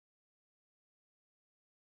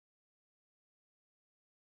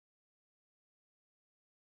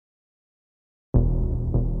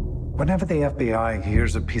Whenever the FBI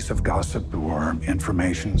hears a piece of gossip or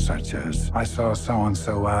information such as, I saw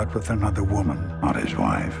so-and-so out with another woman, not his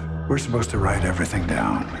wife, we're supposed to write everything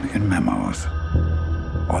down in memos.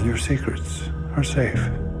 All your secrets are safe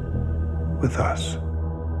with us.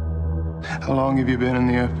 How long have you been in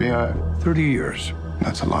the FBI? 30 years.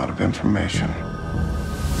 That's a lot of information.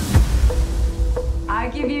 I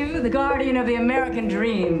give you the guardian of the American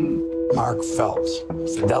dream. Mark Phelps.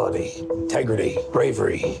 Fidelity, integrity,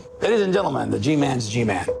 bravery. Ladies and gentlemen, the G-Man's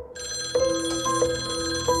G-Man.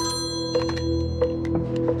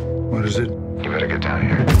 What is it? You better get down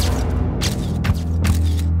here.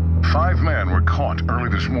 5 men were caught early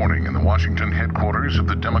this morning in the Washington headquarters of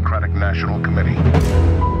the Democratic National Committee.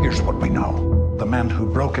 Here's what we know. The men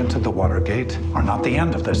who broke into the Watergate are not the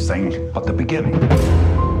end of this thing, but the beginning.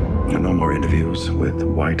 No more interviews with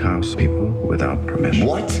White House people without permission.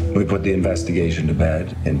 What? We put the investigation to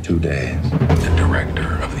bed in 2 days. The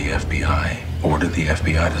director of the FBI ordered the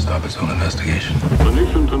FBI to stop its own investigation. The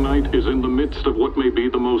nation tonight is in the midst of what may be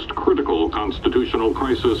the most critical constitutional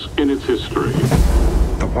crisis in its history.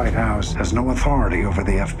 The White House has no authority over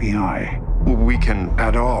the FBI. We can...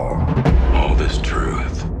 At all. All this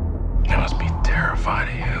truth, it must be terrifying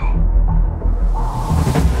to you.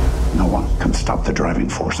 No one can stop the driving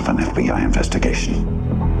force of an FBI investigation.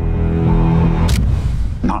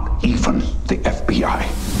 Not even the FBI.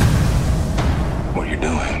 What you're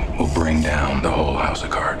doing will bring down the whole house of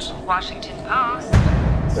cards. Washington Post.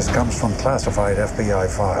 This comes from classified FBI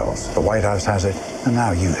files. The White House has it, and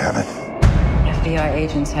now you have it. FBI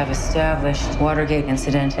agents have established Watergate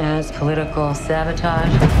incident as political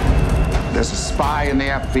sabotage. There's a spy in the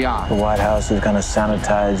FBI. The White House is going to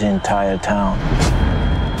sanitize the entire town.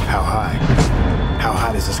 How high? How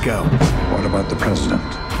high does this go? What about the president?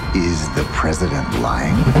 Is the president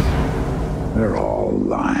lying? They're all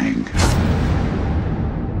lying.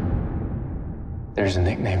 There's a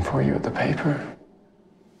nickname for you at the paper.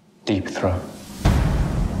 Deep Throat.